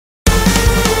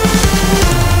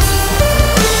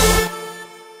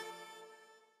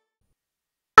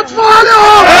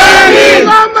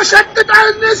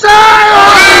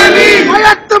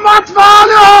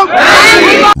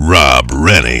Rob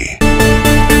Rennie.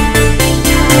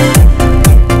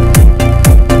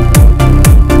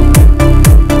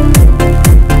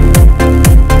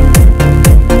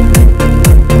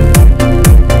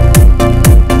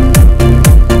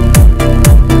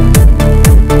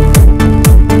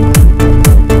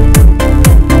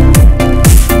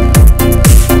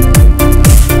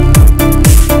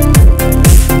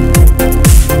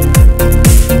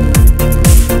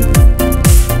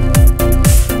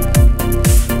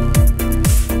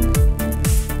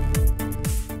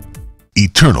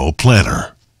 Eternal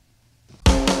Planner.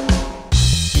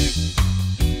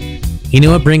 You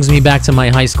know what brings me back to my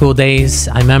high school days?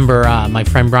 I remember my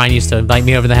friend Brian used to invite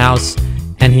me over to the house,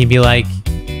 and he'd be like,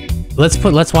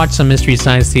 let's watch some Mystery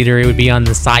Science Theater. It would be on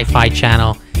the Sci-Fi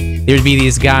Channel. There'd be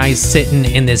these guys sitting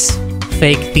in this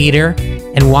fake theater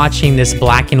and watching this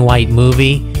black and white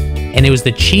movie, and it was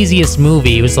the cheesiest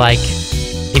movie. It was like,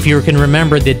 if you can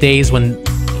remember the days when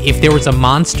if there was a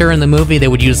monster in the movie, they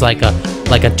would use like a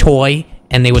toy,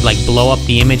 and they would like blow up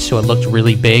the image so it looked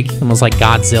really big, almost like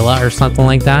Godzilla or something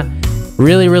like that.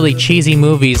 Really, really cheesy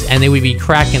movies, and they would be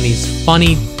cracking these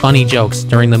funny jokes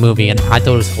during the movie, and I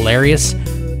thought it was hilarious.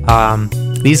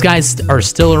 These guys are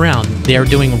still around. They're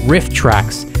doing riff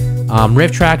tracks.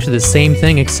 Riff tracks are the same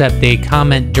thing, except they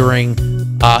comment during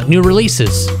new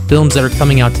releases, films that are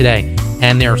coming out today,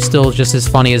 and they're still just as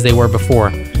funny as they were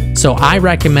before. So I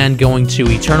recommend going to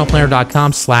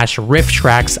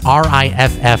eternalplanner.com/rifftracks,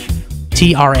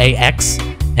 RIFFTRAX,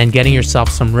 and getting yourself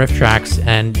some riff tracks,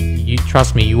 and you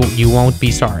trust me, you won't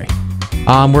be sorry.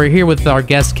 We're here with our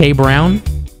guest Kay Brown.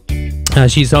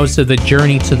 She's host of the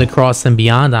Journey to the Cross and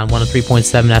Beyond on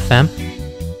 103.7 FM,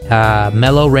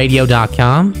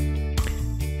 melloradio.com,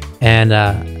 and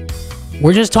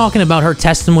we're just talking about her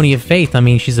testimony of faith. I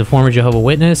mean, she's a former Jehovah's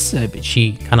Witness.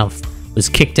 She kind of was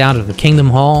kicked out of the Kingdom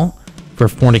Hall for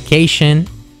fornication,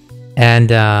 and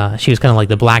she was kind of like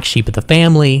the black sheep of the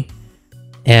family,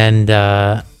 and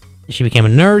she became a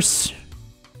nurse.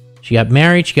 She got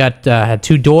married. She had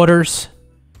 2 daughters,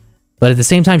 but at the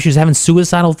same time she was having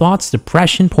suicidal thoughts,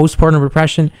 depression, postpartum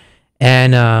depression,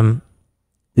 and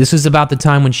this was about the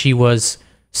time when she was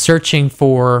searching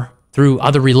through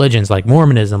other religions like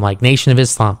Mormonism, like Nation of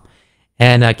Islam.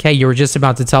 And Kay, you were just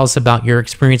about to tell us about your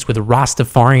experience with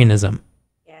Rastafarianism.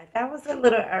 Yeah, that was a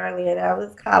little earlier. That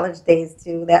was college days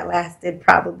too. That lasted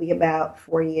probably about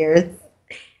 4 years.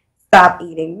 Stopped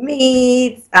eating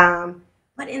meat.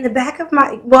 But in the back of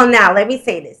now let me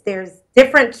say this. There's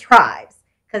different tribes,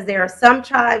 because there are some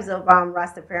tribes of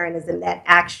Rastafarianism that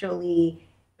actually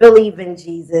believe in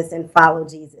Jesus and follow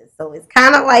Jesus. So it's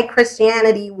kind of like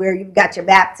Christianity, where you've got your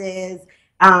Baptists,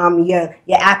 your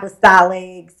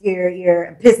apostolics, your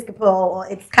Episcopal.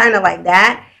 It's kind of like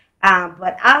that.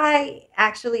 But I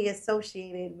actually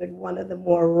associated with one of the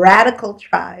more radical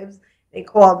tribes. They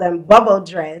call them Bubble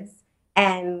Dreads.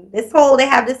 And they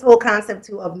have this whole concept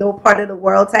too of no part of the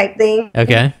world type thing.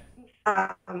 Okay.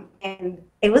 And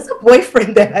it was a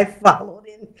boyfriend that I followed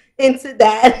into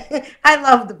that. I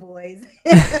love the boys.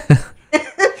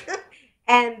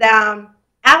 And I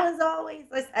was always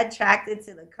attracted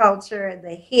to the culture,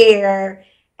 the hair,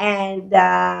 and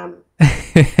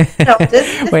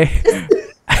wait.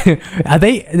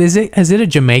 Is it a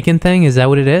Jamaican thing? Is that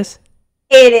what it is?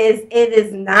 It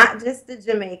is not just a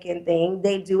Jamaican thing.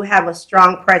 They do have a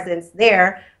strong presence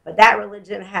there, but that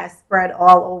religion has spread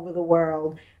all over the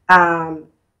world,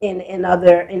 in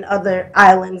other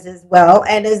islands as well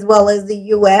as the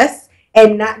U.S.,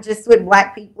 and not just with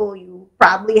black people. You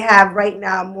probably have right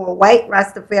now more white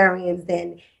Rastafarians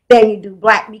than you do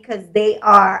black, because they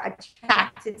are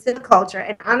attracted to the culture.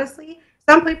 And honestly,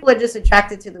 some people are just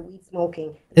attracted to the weed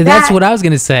smoking. That's what I was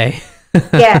going to say.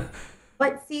 Yeah.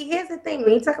 But see, here's the thing.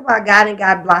 When you talk about God and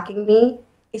God blocking me,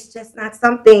 it's just not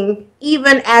something,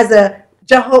 even as a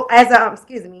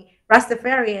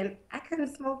Rastafarian, I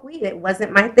couldn't smoke weed. It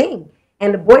wasn't my thing.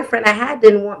 And the boyfriend I had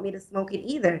didn't want me to smoke it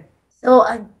either. So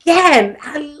again,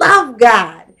 I love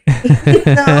God.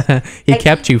 He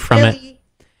kept you from it.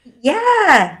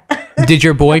 Yeah. Did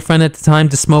your boyfriend at the time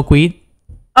to smoke weed?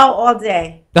 Oh, all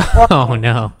day. Oh,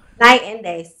 no. Night and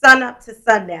day. Sun up to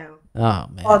sundown. Oh,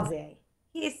 man. All day.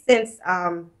 He's since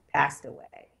passed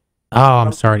away. Oh,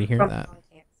 I'm sorry to hear that. Lung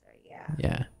cancer,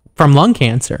 yeah. From lung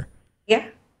cancer? Yeah.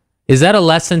 Is that a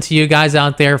lesson to you guys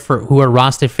out there who are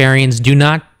Rastafarians? Do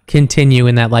not continue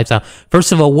in that lifestyle.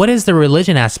 First of all, what is the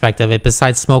religion aspect of it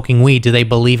besides smoking weed? Do they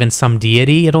believe in some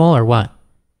deity at all, or what?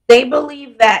 They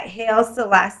believe that Haile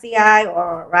Selassie,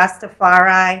 or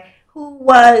Rastafari, who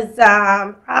was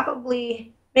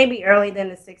probably maybe earlier than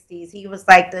the 60s. He was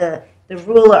like the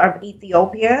ruler of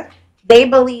Ethiopia. They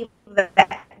believe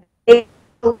that they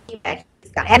believe that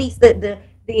he's God. At least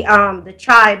the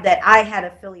tribe that I had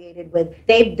affiliated with,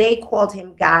 they called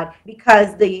him God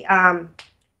because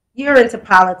you're into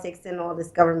politics and all this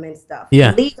government stuff. The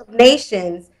Yeah. League of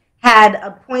Nations had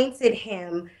appointed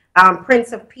him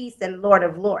Prince of Peace and Lord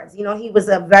of Lords. You know, he was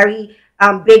a very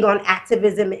big on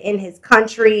activism in his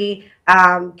country,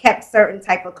 kept certain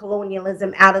type of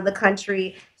colonialism out of the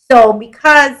country. So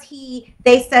because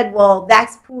they said, well,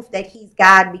 that's proof that he's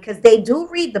God, because they do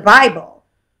read the Bible.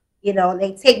 You know,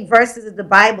 they take verses of the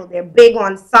Bible. They're big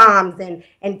on Psalms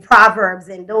and Proverbs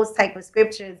and those type of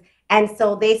scriptures. And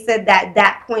so they said that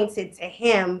that pointed to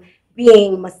him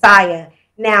being Messiah.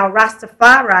 Now,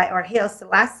 Rastafari, or Haile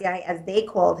Selassie, as they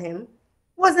called him,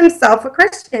 was himself a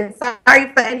Christian.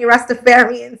 Sorry for any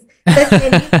Rastafarians.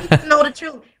 Listen, you need to know the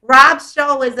truth. Rob's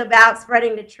show is about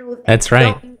spreading the truth. That's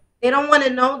right. They don't want to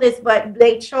know this, but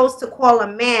they chose to call a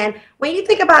man. When you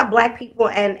think about black people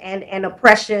and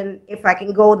oppression, if I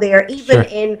can go there, even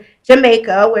in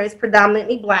Jamaica, where it's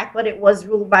predominantly black, but it was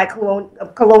ruled by a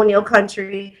colonial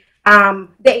country,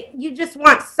 you just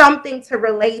want something to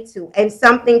relate to and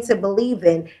something to believe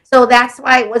in. So that's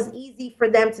why it was easy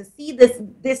for them to see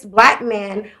this black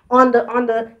man on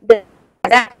that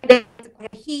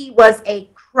he was a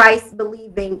Christ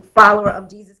believing follower of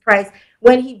Jesus Christ.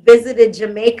 When he visited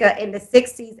Jamaica in the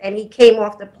 60s and he came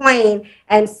off the plane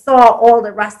and saw all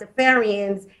the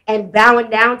Rastafarians and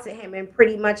bowing down to him and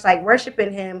pretty much like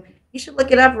worshiping him, you should look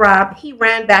it up, Rob. He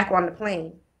ran back on the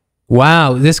plane.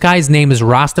 Wow, this guy's name is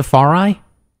Rastafari?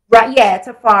 Right, yeah,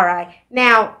 Tafari.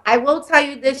 Now, I will tell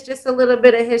you this, just a little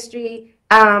bit of history.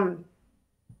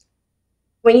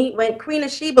 When Queen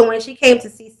of Sheba, when she came to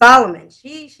see Solomon,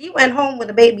 she went home with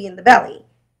a baby in the belly,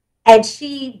 and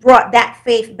she brought that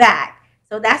faith back.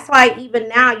 So that's why even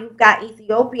now you've got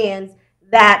Ethiopians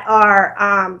that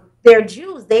are they're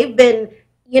Jews. They've been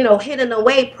hidden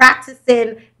away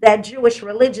practicing that Jewish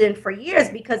religion for years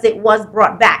because it was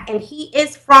brought back, and he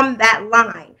is from that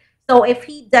line. So if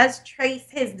he does trace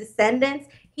his descendants,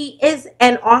 he is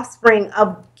an offspring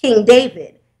of King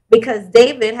David, because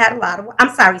Solomon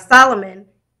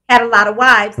had a lot of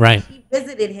wives. Right. She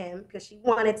visited him because she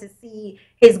wanted to see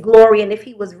his glory, and if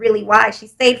he was really wise. She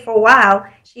stayed for a while.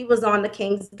 She was on the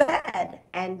king's bed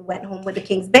and went home with the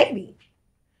king's baby.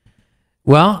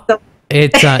 Well, so,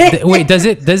 it's wait, does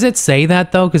it say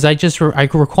that though? Because I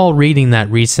recall reading that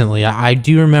recently. I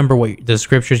do remember what the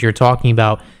scriptures you're talking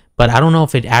about, but I don't know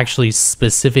if it actually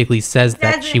specifically says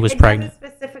that she was pregnant. It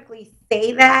doesn't specifically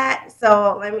say that,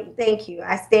 so thank you.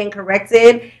 I stand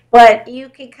corrected, but you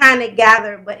can kind of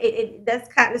gather. But it does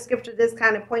kind of, scripture does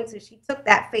kind of point to, she took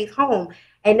that faith home,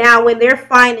 and now when they're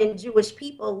finding Jewish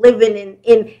people living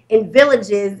in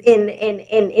villages in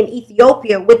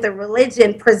Ethiopia with the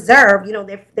religion preserved,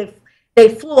 they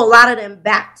flew a lot of them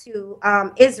back to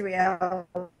Israel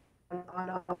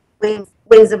on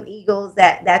wings of eagles,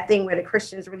 that thing where the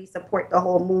Christians really support the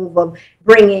whole move of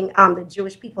bringing the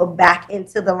Jewish people back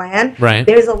into the land. Right.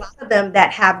 There's a lot of them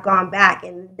that have gone back,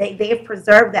 and they've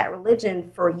preserved that religion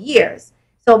for years.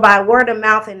 So by word of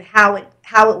mouth, and how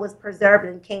it was preserved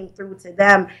and came through to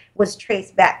them was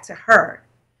traced back to her.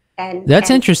 That's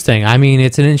interesting. I mean,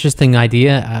 it's an interesting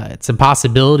idea. It's a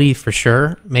possibility for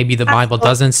sure. Maybe the Bible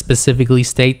doesn't specifically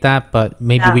state that, but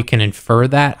maybe we can infer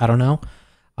that. I don't know,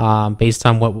 based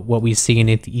on what we see in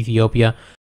Ethiopia.